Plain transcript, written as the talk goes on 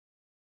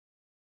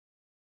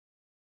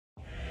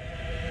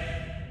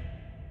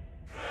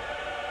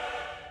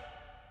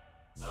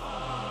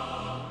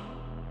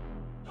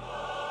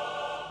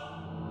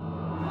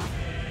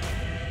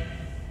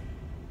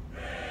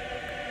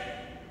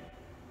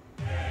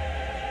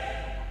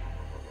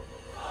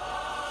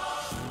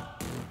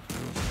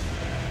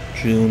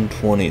June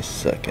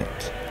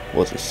 22nd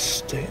was a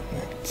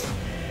statement.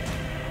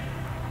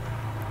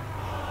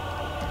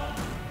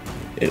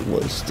 It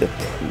was to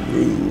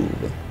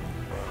prove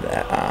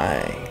that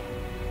I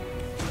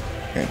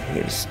am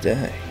here to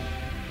stay.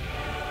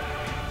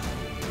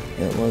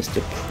 It was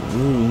to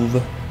prove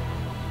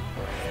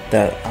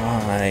that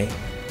I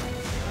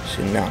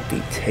should not be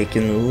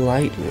taken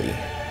lightly.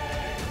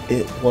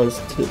 It was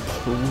to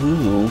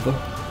prove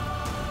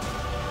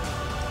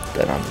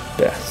that I'm the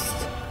best.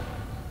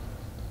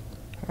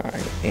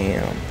 I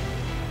am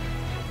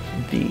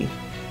the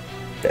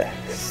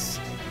best.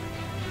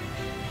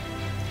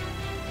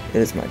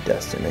 It is my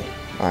destiny.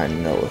 I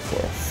know it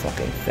for a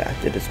fucking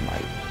fact. It is my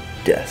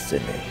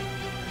destiny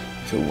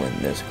to win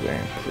this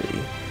Grand Prix.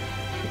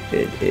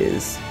 It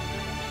is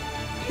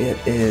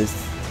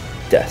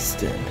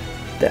destined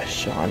that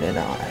Shawn and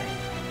I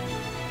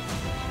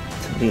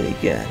to meet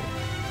again.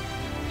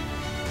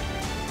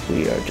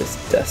 We are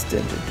just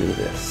destined to do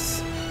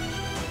this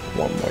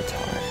one more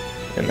time.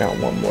 And that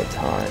one more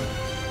time,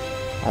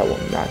 I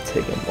will not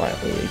take him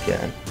lightly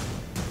again.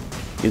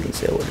 You can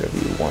say whatever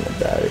you want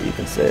about it. You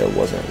can say it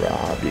wasn't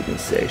robbed. You can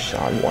say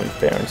Shawn won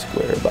fair and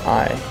square. But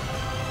I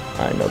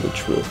know the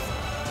truth.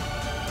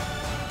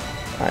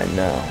 I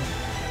know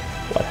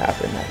what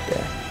happened that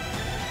day.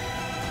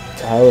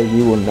 Tyler,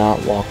 you will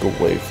not walk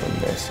away from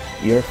this.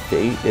 Your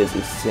fate is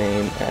the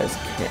same as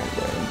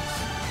Cameron's.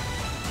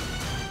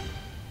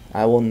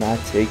 I will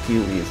not take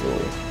you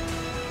easily.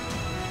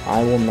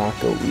 I will not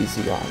go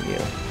easy on you.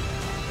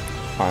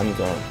 I'm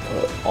going to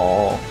put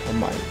all of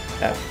my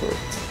effort,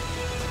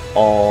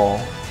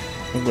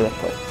 I'm going to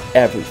put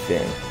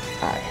everything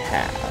I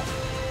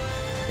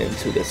have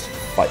into this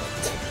fight.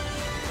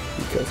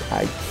 Because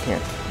I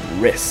can't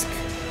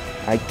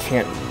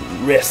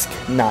risk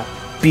not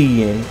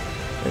being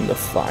in the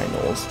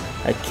finals.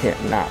 I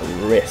can't not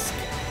risk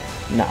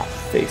not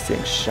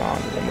facing Shawn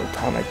one more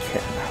time. I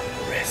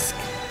cannot risk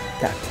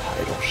that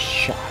title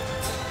shot.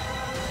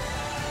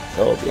 I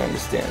hope you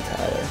understand,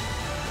 Tyler.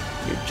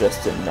 You're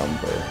just a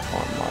number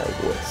on my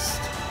list.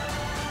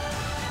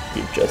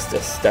 You're just a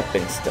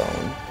stepping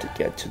stone to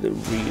get to the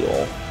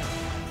real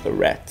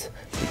threat,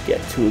 to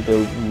get to the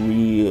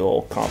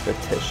real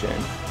competition.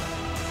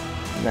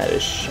 And that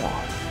is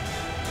Shawn.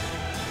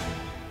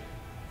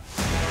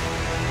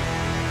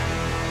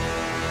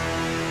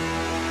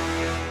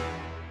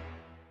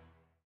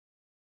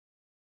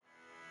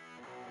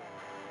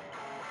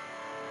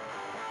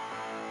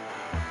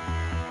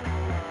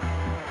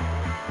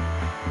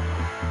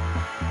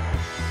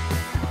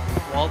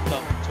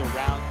 Welcome to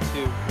round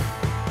 2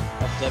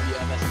 of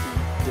W.M.S.T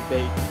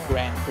Debate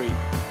Grand Prix.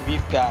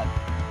 We've got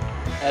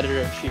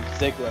Editor-in-Chief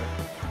Ziggler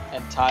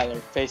and Tyler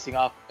facing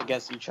off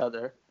against each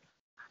other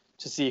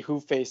to see who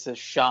faces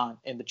Shawn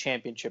in the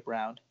championship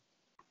round.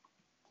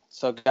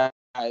 So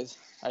guys,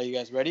 are you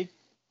guys ready?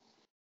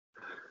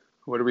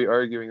 What are we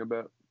arguing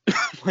about?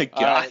 Oh my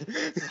God.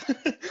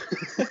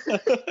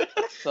 Right.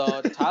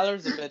 So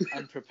Tyler's a bit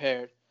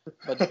unprepared,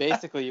 but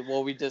basically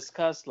what we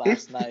discussed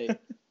last night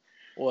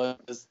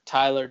was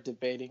Tyler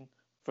debating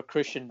for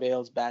Christian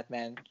Bale's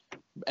Batman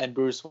and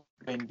Bruce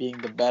Wayne being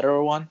the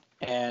better one,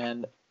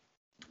 and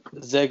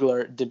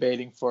Ziggler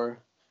debating for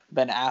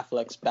Ben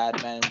Affleck's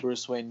Batman and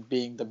Bruce Wayne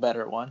being the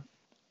better one.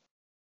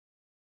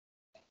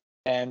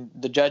 And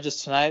the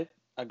judges tonight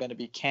are going to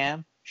be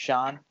Cam,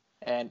 Shawn,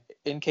 and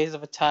in case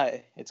of a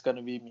tie, it's going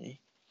to be me.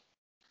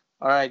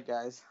 All right,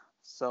 guys.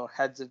 So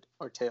heads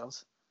or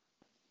tails?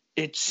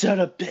 It should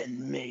have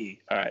been me.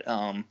 All right.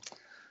 I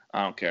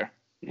don't care.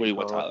 What do you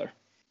want, Tyler?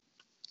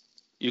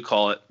 You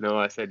call it. No,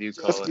 I said you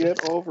call Just it.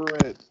 get over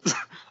it.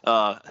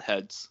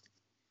 Heads.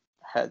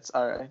 Heads.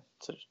 All right.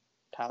 So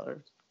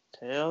Tyler,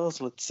 tails.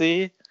 Let's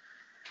see.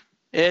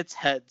 It's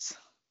heads.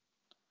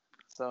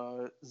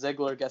 So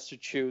Ziggler gets to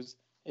choose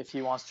if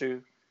he wants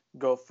to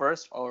go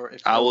first or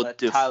if he'll let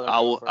Tyler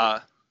go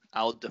first.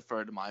 I will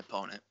defer to my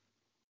opponent.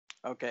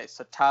 Okay,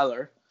 so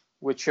Tyler,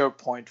 what's your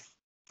point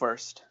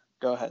first?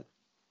 Go ahead.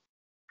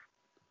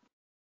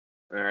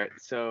 All right,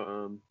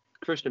 so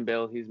Christian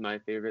Bale, he's my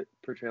favorite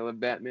portrayal of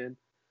Batman.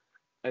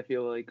 I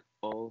feel like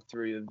all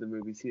three of the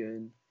movies he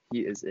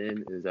is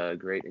in is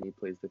great, and he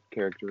plays the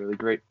character really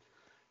great.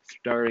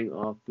 Starting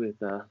off with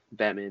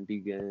Batman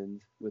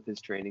Begins, with his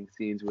training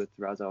scenes with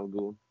Ra's al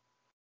Ghul.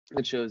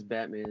 It shows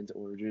Batman's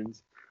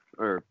origins,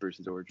 or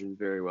Bruce's origins,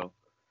 very well.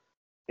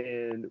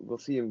 And we'll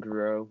see him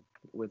grow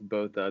with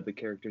both the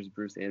characters,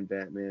 Bruce and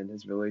Batman.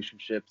 His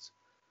relationships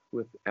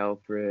with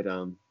Alfred,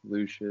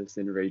 Lucius,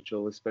 and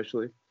Rachel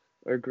especially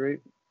are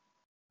great,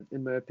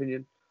 in my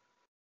opinion.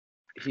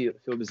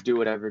 He'll just do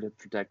whatever to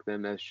protect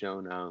them, as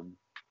shown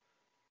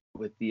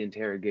with the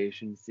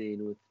interrogation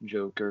scene with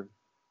Joker,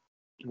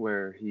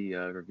 where he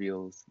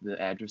reveals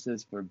the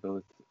addresses for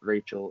both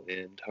Rachel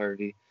and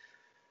Harvey,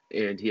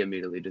 and he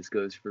immediately just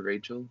goes for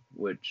Rachel,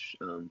 which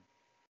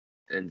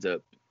ends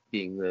up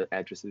being the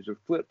addresses are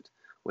flipped,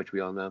 which we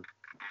all know,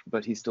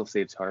 but he still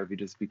saves Harvey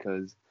just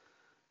because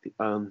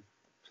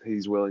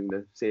he's willing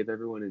to save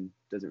everyone and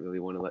doesn't really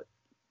want to let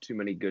too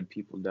many good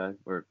people die,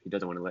 or he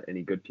doesn't want to let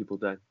any good people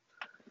die.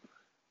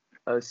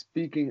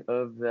 Speaking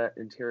of that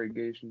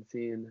interrogation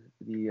scene,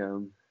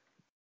 the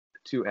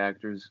two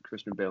actors,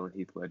 Christian Bale and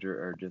Heath Ledger,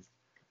 are just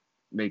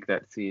make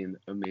that scene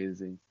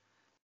amazing.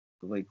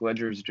 Like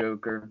Ledger's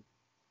Joker,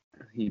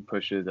 he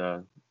pushes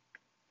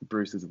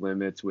Bruce's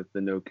limits with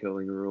the no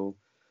killing rule,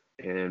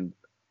 and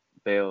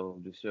Bale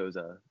just shows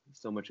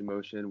so much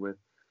emotion with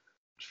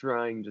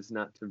trying just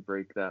not to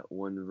break that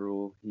one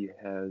rule he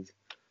has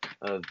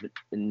of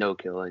no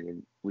killing,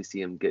 and we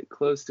see him get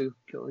close to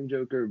killing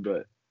Joker,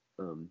 but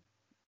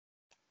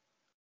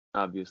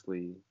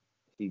obviously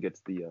he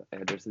gets the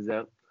addresses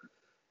out,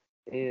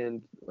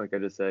 and like I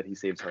just said, he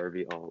saves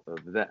Harvey all of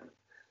that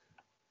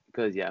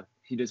because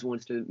he just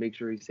wants to make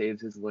sure he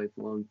saves his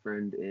lifelong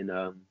friend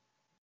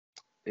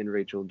in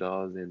Rachel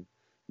Dawes and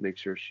make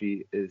sure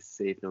she is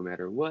safe no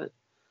matter what.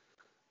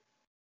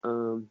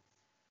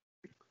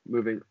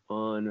 Moving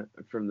on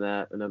from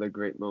that, another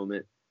great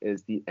moment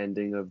is the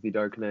ending of The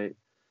Dark Knight.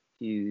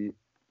 He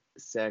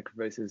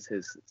sacrifices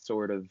his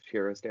sword of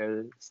hero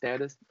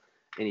status,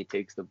 and he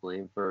takes the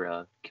blame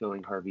for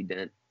killing Harvey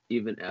Dent,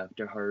 even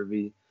after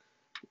Harvey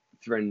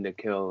threatened to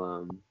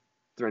kill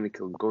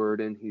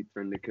Gordon. He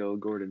threatened to kill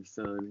Gordon's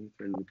son. He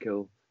threatened to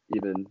kill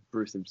even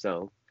Bruce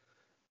himself.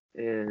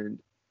 And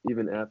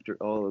even after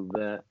all of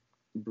that,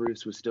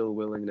 Bruce was still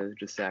willing to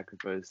just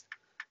sacrifice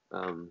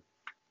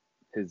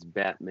his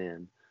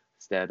Batman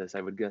status,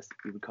 I would guess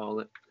you would call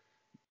it,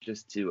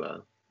 just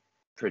to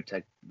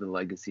protect the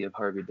legacy of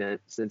Harvey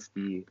Dent, since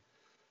the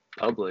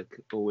public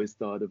always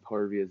thought of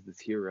Harvey as this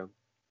hero.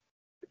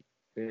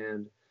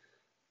 And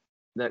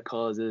that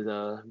causes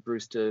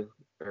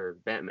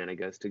Batman, I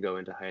guess, to go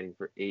into hiding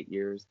for 8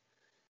 years.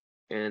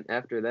 And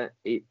after that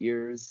 8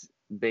 years,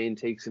 Bane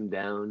takes him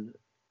down,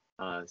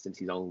 since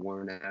he's all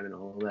worn out and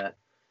all that.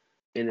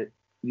 And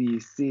the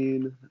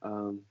scene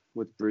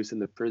with Bruce in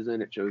the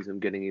prison, it shows him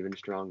getting even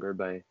stronger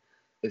by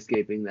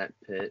escaping that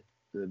pit,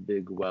 the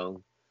big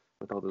well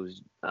with all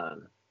those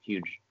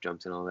huge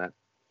jumps and all that.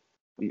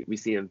 We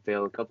see him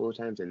fail a couple of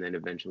times, and then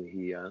eventually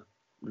he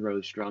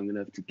grows strong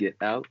enough to get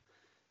out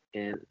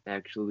and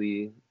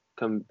actually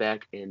come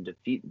back and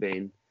defeat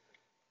Bane.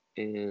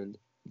 And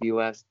the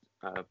last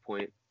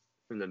point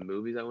from the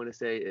movies I want to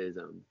say is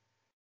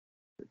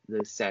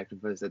the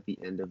sacrifice at the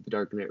end of The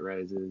Dark Knight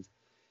Rises.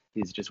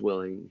 He's just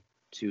willing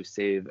to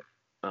save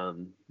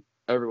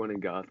everyone in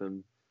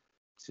Gotham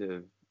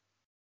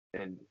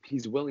and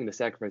he's willing to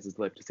sacrifice his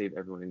life to save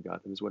everyone in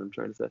Gotham is what I'm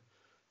trying to say.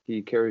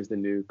 He carries the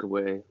nuke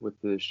away with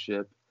the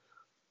ship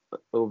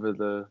over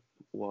the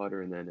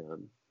water, and then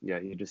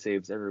he just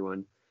saves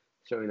everyone,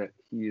 showing that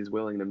he is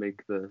willing to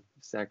make the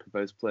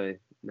sacrifice play.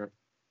 Not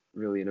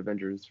really an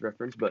Avengers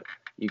reference, but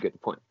you get the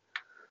point.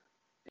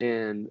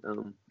 And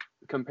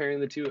comparing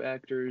the two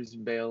actors,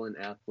 Bale and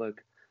Affleck,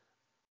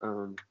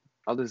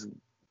 I'll just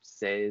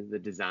say the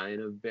design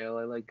of Bale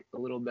I like a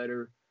little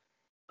better.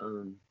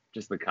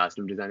 Just the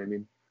costume design, I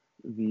mean.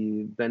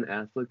 The Ben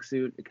Affleck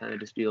suit, it kind of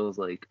just feels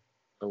like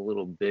a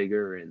little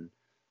bigger and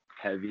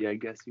heavy, I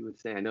guess you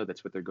would say. I know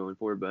that's what they're going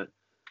for, but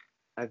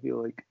I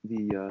feel like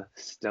the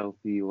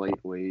stealthy,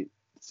 lightweight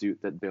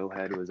suit that Bale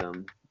had was,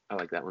 I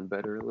like that one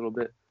better a little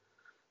bit.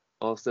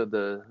 Also,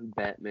 the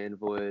Batman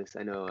voice,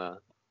 I know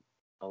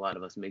a lot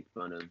of us make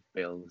fun of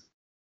Bale's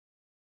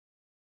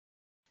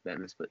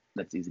Batman, but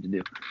that's easy to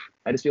do.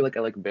 I just feel like I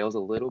like Bale's a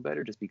little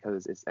better just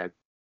because it's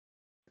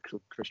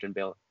actual Christian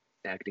Bale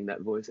acting that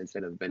voice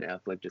instead of Ben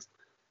Affleck. Just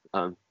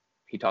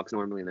he talks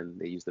normally, and then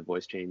they use the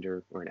voice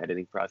changer or an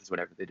editing process,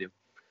 whatever they do,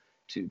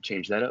 to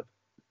change that up.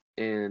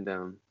 And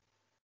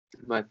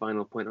my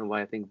final point on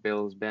why I think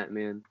Bale's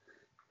Batman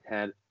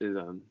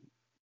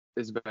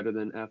is better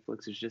than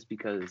Affleck's is just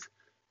because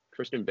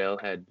Christian Bale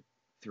had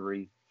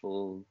 3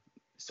 full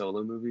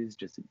solo movies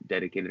just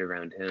dedicated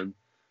around him,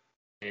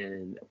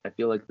 and I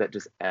feel like that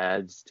just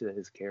adds to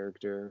his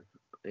character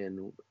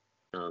and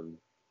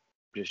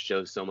just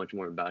shows so much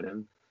more about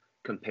him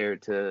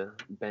compared to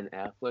Ben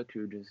Affleck,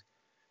 who just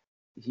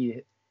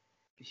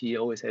he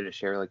always had to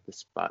share like the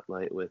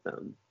spotlight with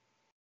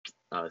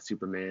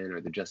Superman or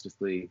the Justice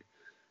League.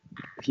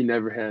 He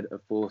never had a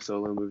full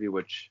solo movie,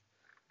 which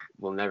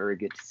we'll never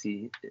get to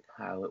see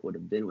how it would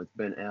have been with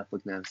Ben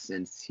Affleck now,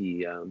 since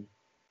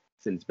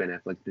Ben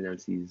Affleck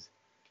announced he's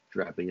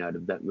dropping out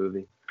of that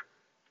movie.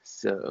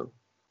 So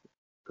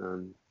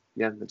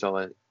that's all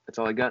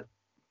I got,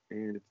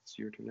 and it's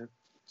your turn now.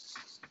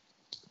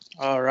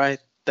 All right.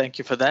 Thank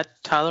you for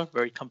that, Tyler.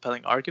 Very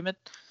compelling argument.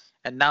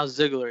 And now,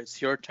 Ziggler, it's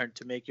your turn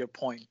to make your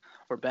point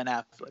for Ben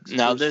Affleck.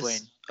 Bruce Wayne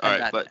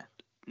and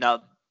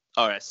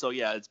Batman. So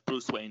it's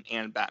Bruce Wayne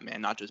and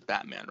Batman, not just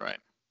Batman, right?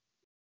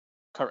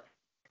 Correct.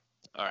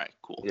 All right,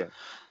 cool. Yeah.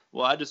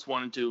 Well, I just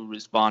wanted to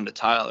respond to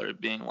Tyler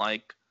being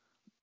like,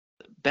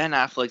 Ben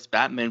Affleck's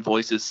Batman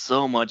voice is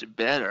so much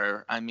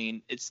better. I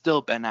mean, it's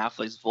still Ben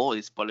Affleck's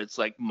voice, but it's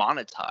like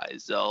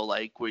monetized, though,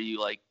 like where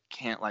you like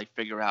can't like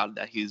figure out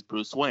that he's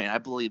Bruce Wayne. I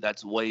believe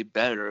that's way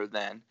better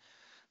than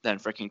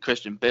freaking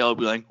Christian Bale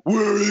be like,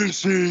 where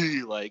is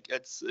he? Like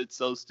it's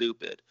so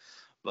stupid.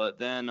 But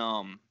then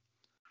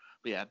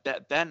But yeah,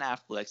 Ben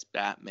Affleck's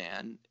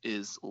Batman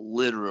is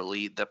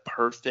literally the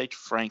perfect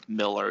Frank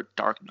Miller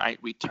Dark Knight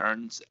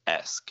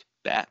Returns-esque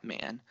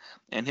Batman.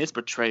 And his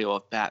portrayal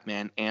of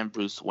Batman and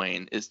Bruce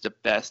Wayne is the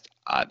best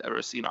I've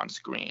ever seen on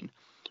screen.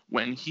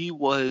 When he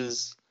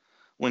was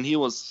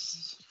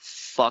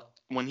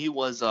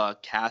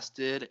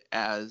casted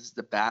as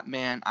the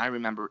Batman, I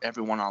remember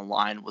everyone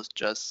online was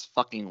just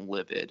fucking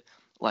livid.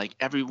 Like,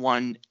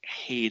 everyone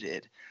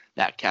hated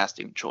that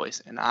casting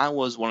choice, and I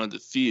was one of the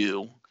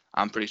few.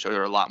 I'm pretty sure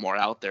there are a lot more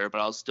out there,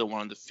 but I was still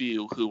one of the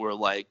few who were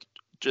like,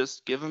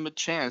 just give him a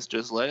chance,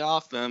 just lay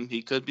off him,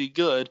 he could be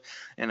good.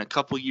 And a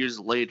couple years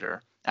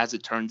later, as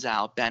it turns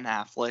out, Ben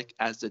Affleck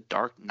as the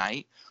Dark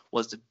Knight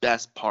was the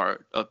best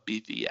part of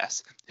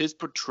BVS. His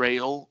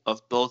portrayal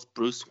of both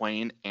Bruce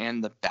Wayne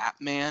and the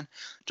Batman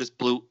just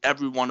blew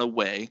everyone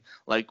away.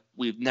 Like,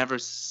 we've never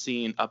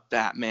seen a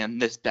Batman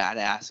this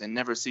badass and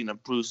never seen a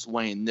Bruce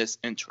Wayne this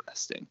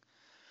interesting.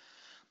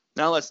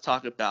 Now let's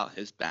talk about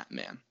his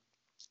Batman.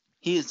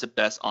 He is the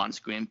best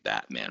on-screen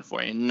Batman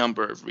for a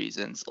number of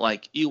reasons.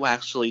 Like, you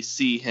actually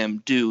see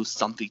him do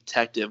some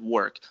detective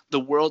work. The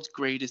world's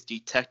greatest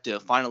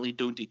detective finally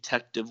doing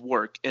detective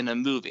work in a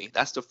movie.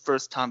 That's the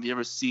first time you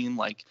ever seen,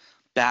 like,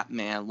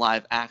 Batman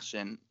live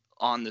action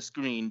on the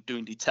screen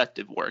doing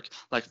detective work.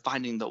 Like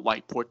finding the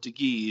white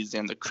Portuguese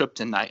and the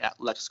kryptonite at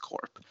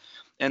LexCorp.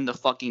 And the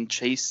fucking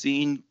chase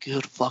scene,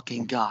 good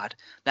fucking God.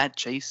 That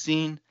chase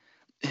scene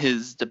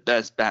is the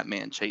best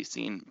Batman chase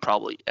scene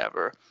probably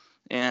ever.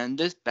 And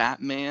this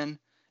Batman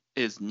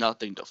is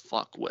nothing to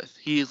fuck with.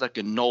 He is like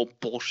a no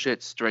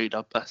bullshit straight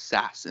up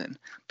assassin.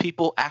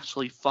 People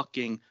actually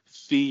fucking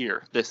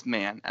fear this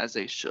man as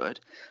they should.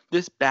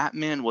 This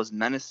Batman was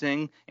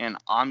menacing and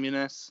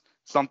ominous,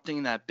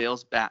 something that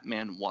Bale's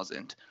Batman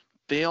wasn't.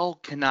 Bale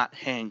cannot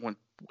hang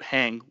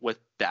with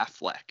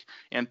Batfleck,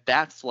 and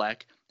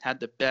Batfleck had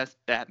the best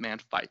Batman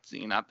fight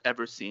scene I've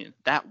ever seen.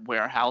 That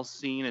warehouse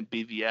scene in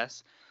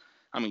BVS.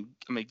 I mean,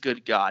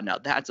 good God! Now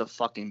that's a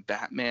fucking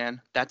Batman.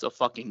 That's a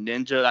fucking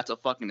ninja. That's a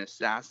fucking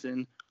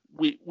assassin.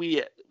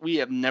 We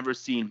have never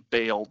seen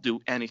Bale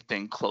do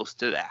anything close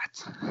to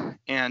that.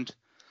 And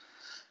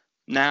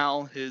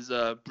now his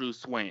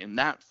Bruce Wayne.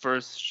 That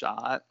first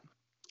shot,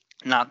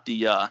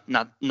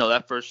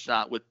 that first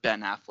shot with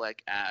Ben Affleck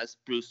as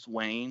Bruce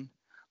Wayne.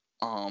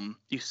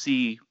 You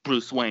see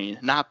Bruce Wayne,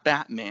 not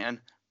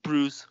Batman.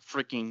 Bruce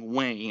freaking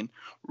Wayne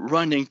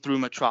running through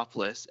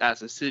Metropolis as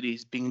the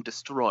city's being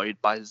destroyed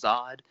by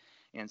Zod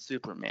and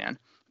Superman.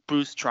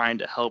 Bruce trying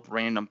to help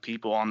random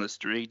people on the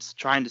streets,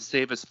 trying to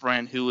save his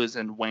friend who is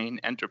in Wayne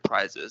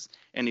Enterprises,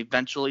 and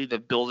eventually the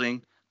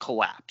building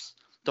collapsed.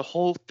 The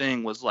whole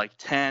thing was like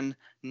 10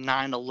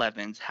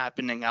 9/11s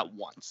happening at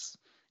once.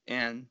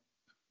 And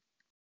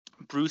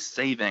Bruce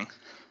saving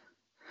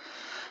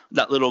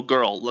that little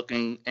girl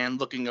looking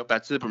up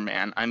at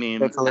Superman. I mean,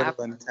 that's a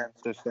little intense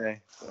to say.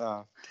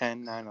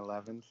 10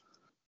 9/11s.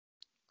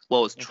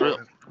 Well, it's true.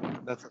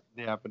 But that's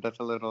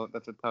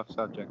a tough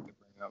subject to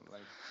bring up.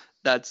 Like,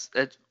 that's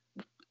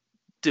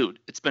dude.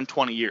 It's been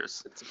 20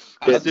 years.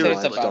 Bit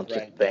much, don't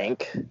you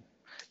think?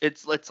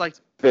 It's like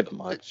bit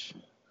much.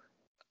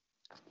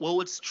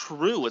 Well, it's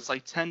true. It's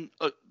like 10.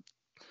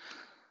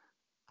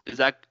 Is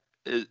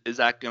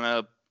that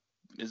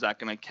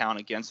gonna count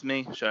against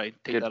me? Should I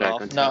take that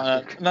off?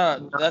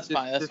 No, that's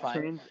fine. That's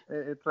fine.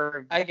 It's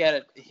like, I get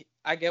it.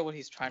 I get what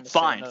he's trying to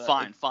say.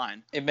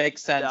 Fine. It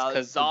makes sense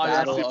because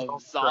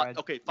Zod.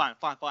 Okay, fine.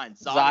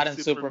 Zod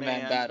and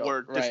Superman battle.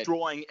 Were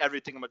destroying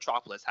everything in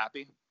Metropolis.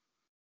 Happy?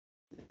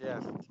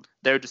 Yes.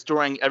 They're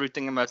destroying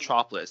everything in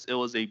Metropolis. It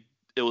was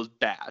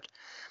bad.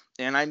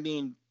 And I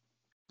mean,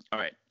 all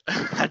right. I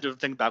had to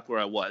think back where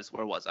I was.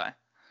 Where was I?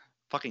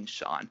 Fucking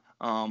Shawn.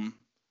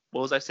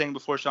 What was I saying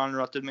before Shawn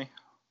interrupted me?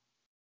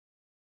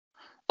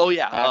 Oh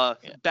yeah,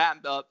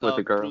 with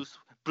the girl.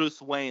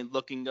 Bruce Wayne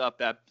looking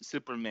up at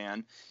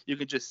Superman. You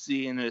can just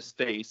see in his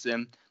face,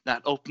 and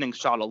that opening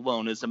shot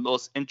alone is the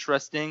most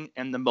interesting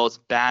and the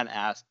most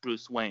badass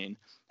Bruce Wayne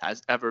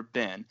has ever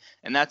been,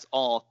 and that's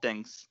all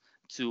thanks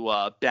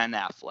to Ben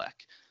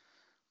Affleck.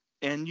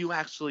 And you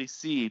actually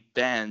see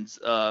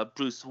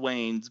Bruce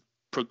Wayne's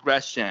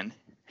progression,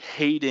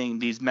 hating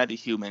these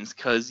metahumans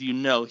because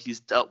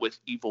he's dealt with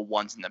evil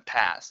ones in the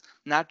past,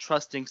 not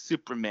trusting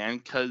Superman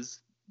because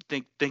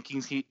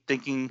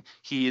thinking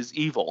he is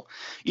evil,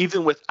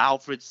 even with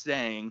Alfred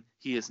saying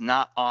he is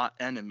not our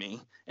enemy,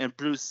 and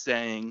Bruce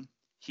saying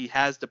he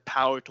has the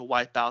power to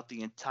wipe out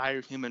the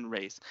entire human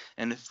race,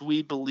 and if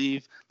we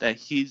believe that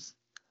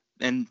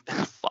and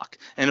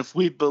if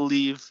we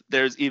believe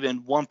there's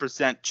even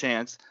 1%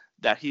 chance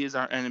that he is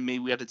our enemy,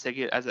 we have to take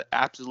it as an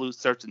absolute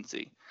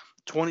certainty.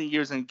 20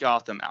 years in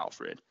Gotham,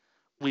 Alfred.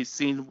 We've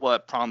seen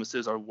what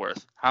promises are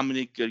worth. How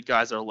many good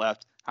guys are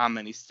left? How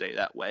many stay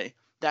that way?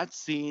 That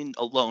scene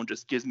alone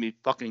just gives me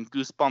fucking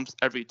goosebumps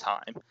every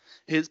time.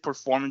 His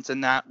performance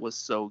in that was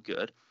so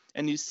good.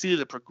 And you see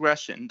the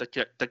progression,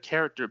 the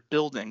character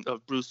building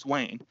of Bruce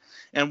Wayne.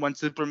 And when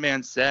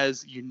Superman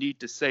says, you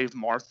need to save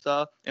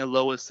Martha, and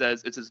Lois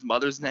says it's his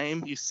mother's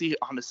name, you see it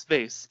on his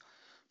face.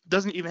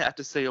 Doesn't even have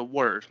to say a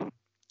word.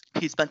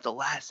 he spent the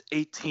last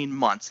 18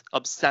 months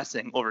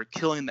obsessing over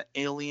killing the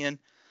alien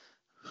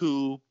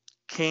who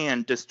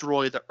can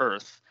destroy the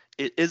Earth.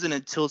 It isn't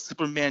until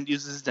Superman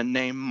uses the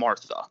name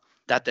Martha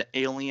that the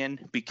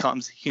alien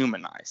becomes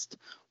humanized.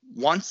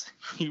 Once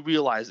he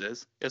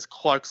realizes it's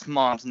Clark's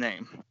mom's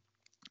name,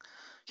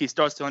 he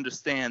starts to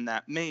understand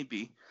that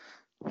maybe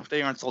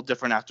they aren't so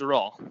different after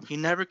all. He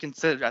never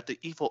considered that the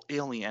evil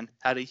alien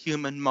had a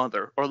human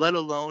mother, or let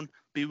alone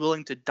be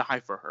willing to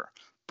die for her.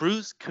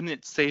 Bruce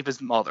couldn't save his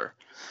mother.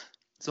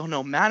 So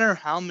no matter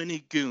how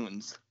many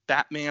goons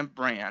Batman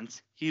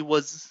brands, he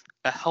was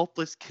a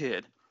helpless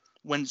kid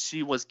when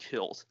she was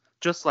killed,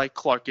 just like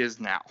Clark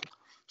is now.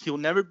 He'll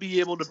never be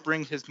able to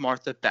bring his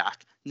Martha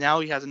back. Now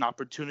he has an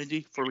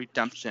opportunity for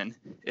redemption.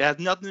 It has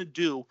nothing to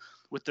do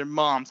with their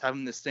moms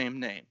having the same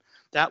name.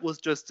 That was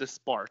just a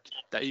spark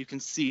that you can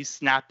see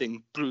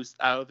snapping Bruce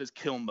out of his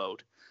kill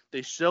mode.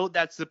 They showed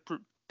that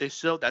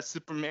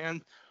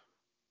Superman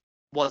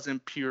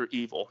wasn't pure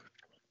evil.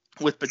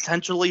 With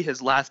potentially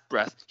his last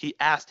breath, he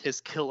asked his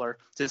killer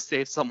to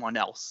save someone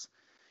else.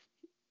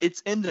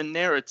 It's in the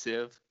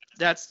narrative.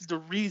 That's the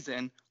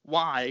reason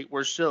why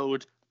we're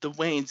showed the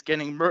Waynes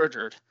getting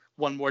murdered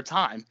one more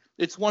time.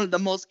 It's one of the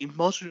most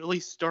emotionally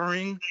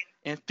stirring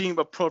and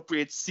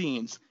theme-appropriate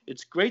scenes.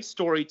 It's great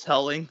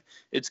storytelling,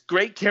 it's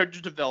great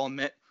character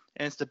development,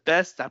 and it's the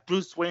best that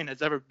Bruce Wayne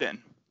has ever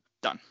been.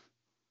 Done.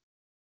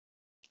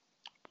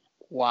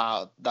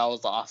 Wow, that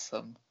was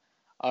awesome.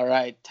 All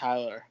right,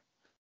 Tyler.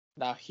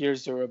 Now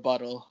here's your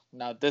rebuttal.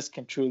 Now this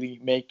can truly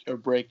make or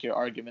break your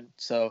argument.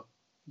 So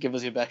give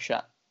us your best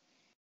shot.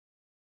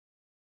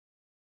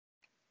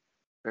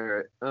 All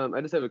right.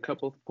 I just have a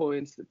couple of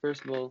points.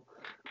 First of all,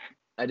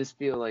 I just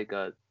feel like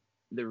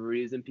the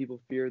reason people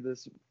fear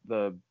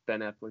the Ben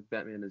Affleck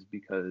Batman is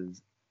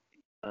because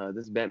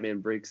this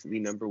Batman breaks the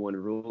number one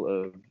rule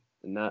of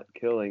not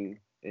killing.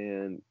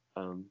 And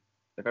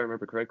if I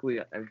remember correctly,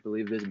 I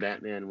believe this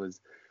Batman was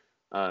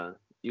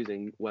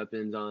using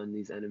weapons on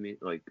these enemies,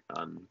 like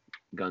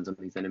guns on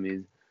these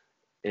enemies,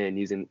 and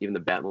using even the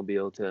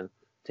Batmobile to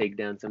take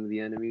down some of the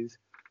enemies.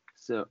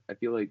 So I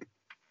feel like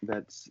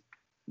that's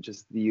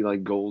just the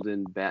like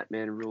golden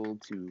Batman rule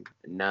to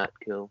not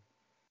kill.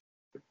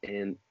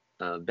 And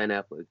Ben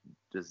Affleck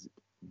just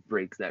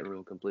breaks that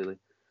rule completely.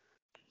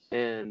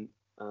 And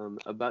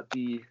about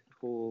the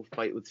whole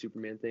fight with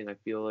Superman thing, I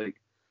feel like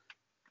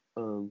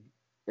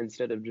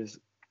instead of just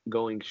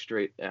going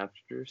straight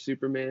after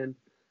Superman,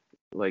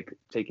 like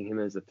taking him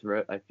as a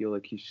threat, I feel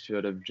like he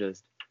should have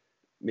just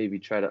maybe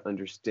try to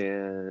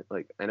understand.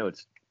 Like, I know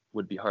it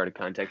would be hard to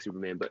contact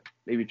Superman, but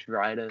maybe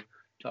try to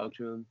talk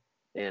to him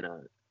and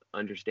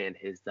understand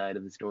his side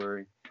of the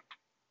story.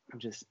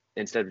 Just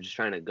instead of just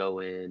trying to go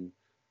in,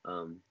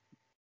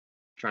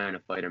 trying to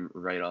fight him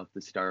right off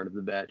the start of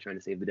the bat, trying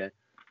to save the day.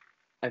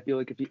 I feel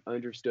like if he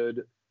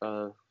understood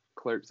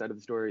Clark's side of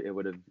the story, it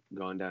would have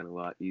gone down a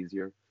lot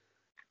easier.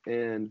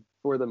 And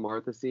for the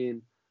Martha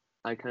scene,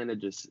 I kind of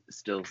just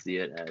still see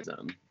it as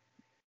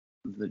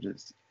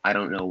I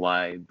don't know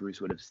why Bruce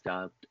would have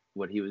stopped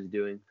what he was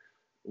doing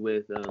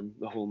with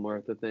the whole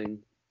Martha thing.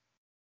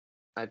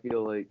 I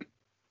feel like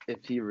if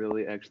he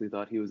really actually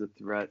thought he was a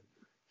threat,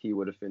 he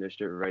would have finished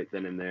it right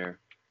then and there,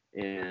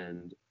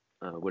 and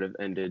would have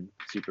ended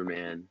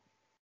Superman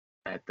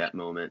at that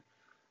moment.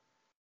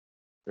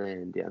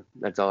 And yeah,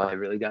 that's all I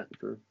really got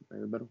for my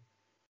rebuttal.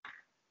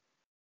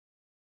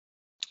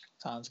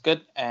 Sounds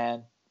good.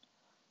 And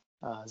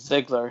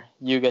Ziggler,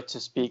 you get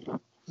to speak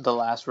the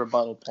last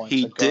rebuttal point.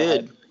 He so go did.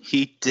 ahead.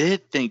 He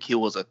did think he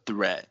was a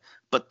threat,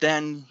 but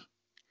then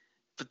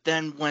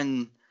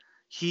when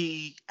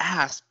he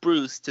asked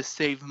Bruce to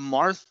save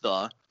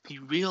Martha, he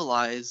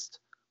realized,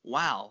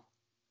 wow,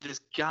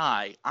 this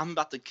guy, I'm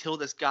about to kill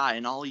this guy,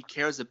 and all he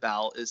cares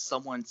about is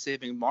someone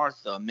saving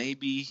Martha.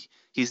 Maybe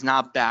he's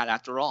not bad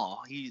after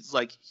all. He's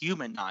like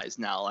humanized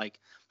now. Like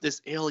this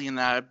alien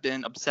that I've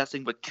been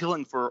obsessing with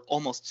killing for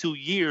almost 2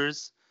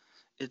 years.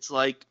 It's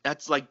like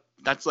that's like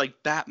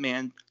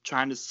Batman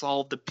trying to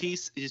solve the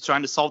piece. He's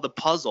trying to solve the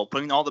puzzle,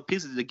 putting all the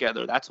pieces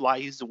together. That's why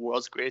he's the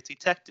world's greatest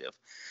detective.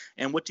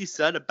 And what he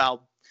said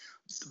about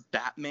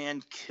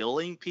Batman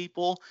killing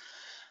people,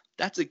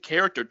 that's a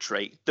character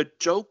trait. The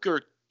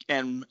Joker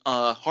and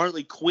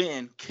Harley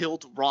Quinn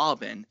killed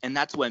Robin, and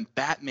that's when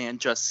Batman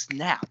just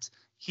snapped.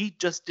 He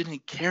just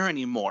didn't care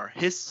anymore.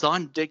 His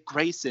son, Dick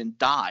Grayson,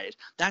 died.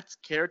 That's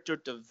character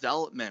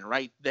development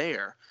right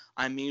there.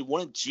 I mean,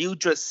 wouldn't you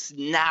just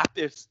snap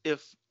if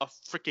a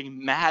freaking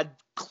mad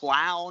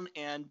clown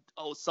and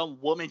some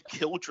woman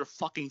killed your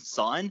fucking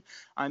son?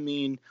 I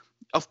mean,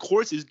 of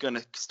course he's going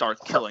to start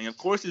killing. Of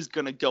course he's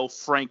going to go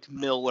Frank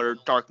Miller,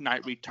 Dark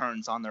Knight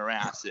Returns on their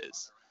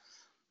asses.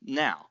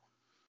 Now,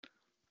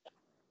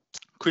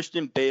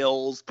 Christian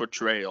Bale's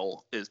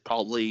portrayal is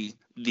probably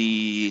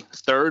the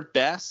third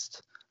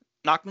best.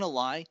 Not going to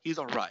lie, he's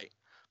all right,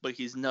 but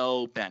he's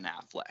no Ben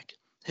Affleck.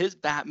 His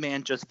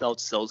Batman just felt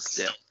so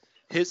stiff.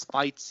 His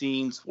fight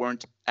scenes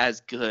weren't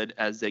as good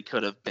as they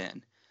could have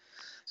been.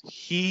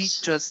 he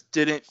just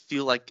didn't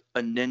feel like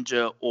a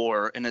ninja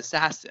or an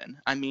assassin.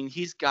 I mean,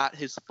 he's got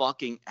his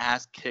fucking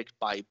ass kicked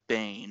by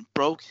Bane,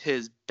 broke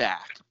his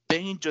back.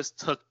 Bane just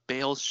took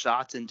Bale's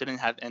shots and didn't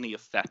have any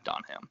effect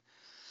on him.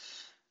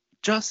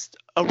 Just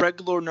a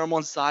regular,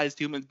 normal-sized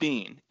human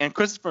being. And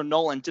Christopher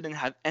Nolan didn't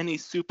have any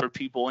super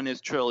people in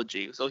his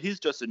trilogy, so he's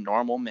just a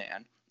normal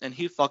man. And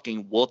he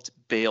fucking whooped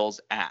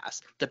Bale's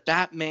ass. The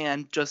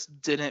Batman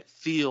just didn't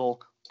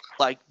feel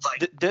like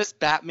this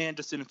Batman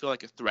just didn't feel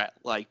like a threat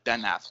like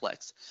Ben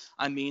Affleck's.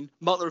 I mean,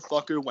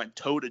 motherfucker went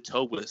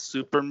toe-to-toe with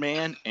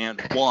Superman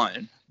and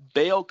won.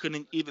 Bale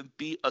couldn't even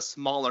beat a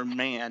smaller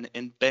man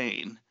in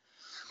Bane.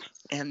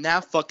 And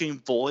that fucking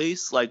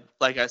voice, like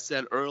I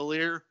said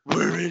earlier,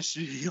 where is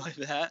she? Like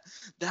that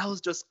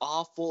was just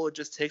awful. It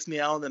just takes me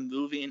out of the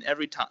movie, and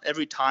every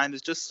time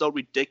it's just so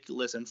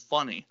ridiculous and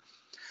funny.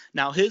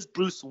 Now, his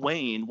Bruce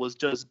Wayne was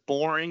just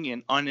boring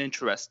and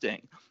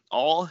uninteresting.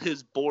 All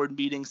his board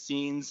meeting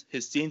scenes,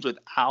 his scenes with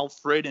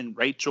Alfred and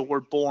Rachel were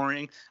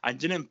boring. I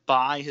didn't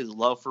buy his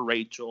love for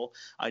Rachel.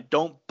 I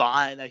don't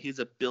buy that he's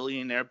a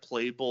billionaire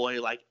playboy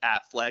like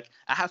Affleck.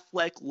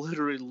 Affleck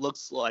literally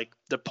looks like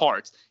the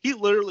parts. He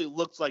literally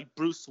looks like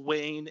Bruce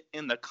Wayne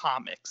in the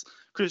comics.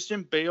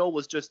 Christian Bale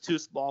was just too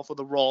small for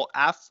the role.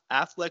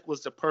 Affleck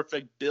was the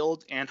perfect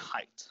build and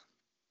height.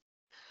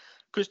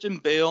 Christian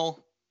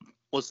Bale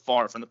was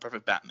far from the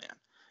perfect Batman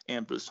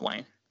and Bruce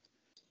Wayne.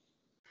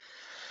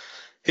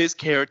 His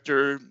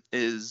character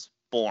is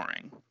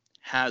boring,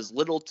 has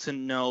little to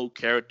no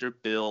character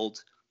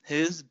build.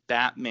 His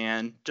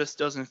Batman just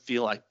doesn't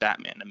feel like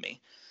Batman to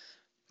me.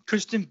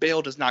 Christian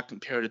Bale does not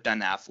compare to Ben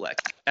Affleck.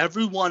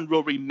 Everyone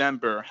will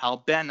remember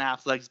how Ben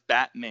Affleck's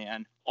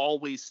Batman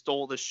always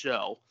stole the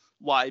show,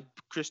 why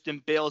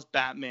Christian Bale's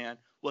Batman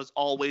was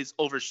always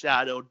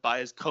overshadowed by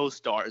his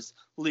co-stars,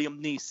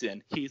 Liam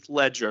Neeson, Heath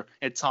Ledger,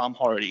 and Tom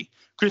Hardy.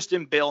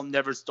 Christian Bale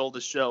never stole the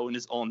show in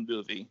his own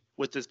movie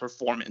with his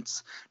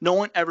performance. No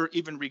one ever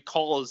even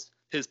recalls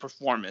his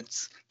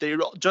performance. They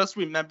just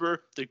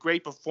remember the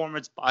great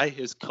performance by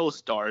his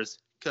co-stars,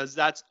 because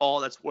that's all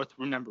that's worth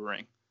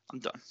remembering. I'm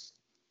done.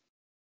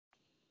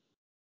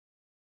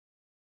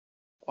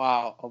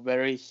 Wow, a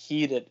very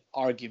heated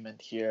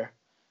argument here.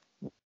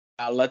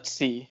 Now let's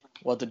see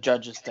what the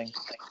judges think.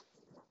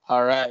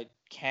 All right,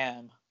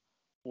 Cam,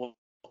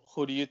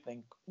 who do you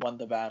think won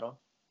the battle?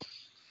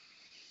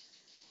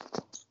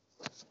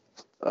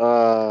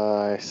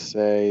 I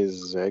say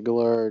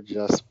Ziggler,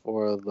 just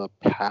for the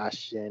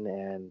passion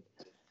and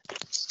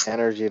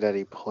energy that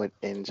he put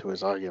into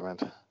his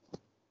argument.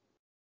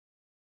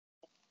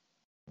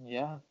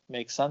 Yeah,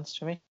 makes sense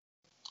to me.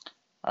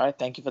 All right,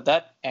 thank you for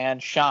that.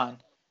 And Shawn,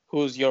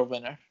 who's your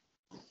winner?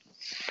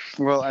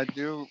 Well, I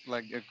do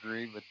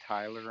agree with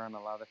Tyler on a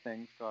lot of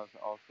things. So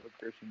also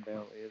Christian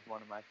Bale is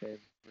one of my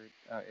favorite.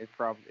 It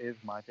probably is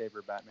my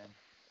favorite Batman,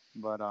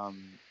 but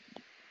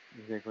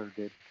Ziggler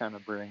did kind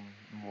of bring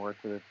more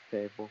to the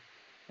table,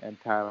 and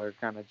Tyler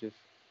kind of just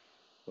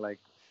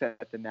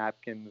set the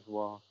napkins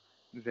while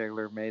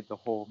Ziggler made the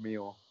whole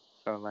meal.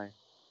 So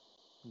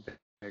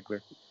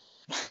Ziggler.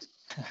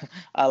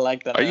 I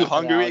like that. Are you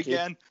hungry analogy.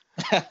 again?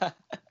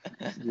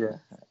 Yeah.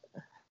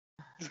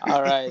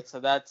 All right, so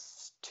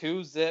that's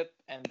 2-0,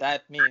 and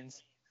that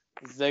means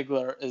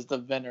Ziggler is the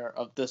winner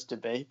of this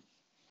debate.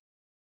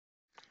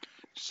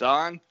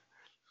 Shawn,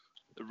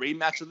 the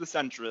rematch of the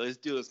century. Let's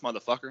do this,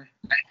 motherfucker.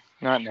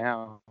 Not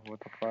now. What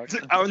the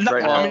fuck? I mean,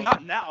 now.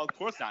 not now. Of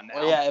course not now.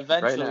 Well, yeah,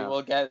 eventually Right now.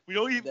 we'll get. We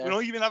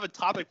don't even have a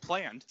topic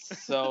planned.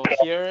 So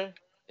here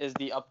is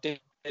the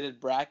updated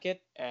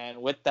bracket,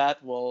 and with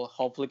that, we'll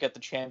hopefully get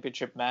the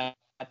championship match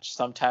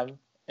sometime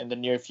in the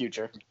near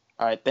future.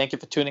 All right, thank you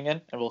for tuning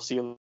in, and we'll see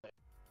you later.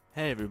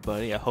 Hey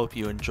everybody, I hope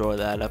you enjoyed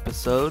that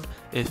episode.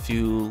 If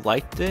you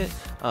liked it,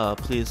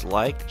 please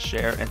like,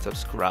 share, and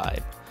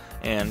subscribe.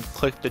 And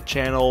click the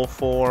channel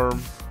for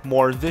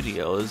more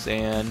videos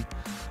and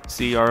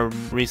see our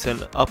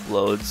recent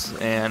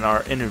uploads and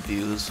our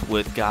interviews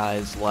with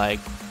guys like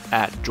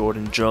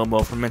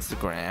 @JordanJomo from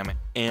Instagram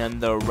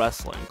and the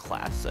Wrestling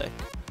Classic.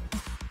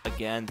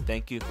 Again,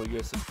 thank you for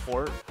your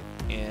support,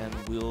 and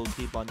we'll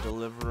keep on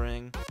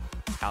delivering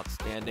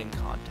outstanding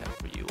content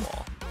for you all.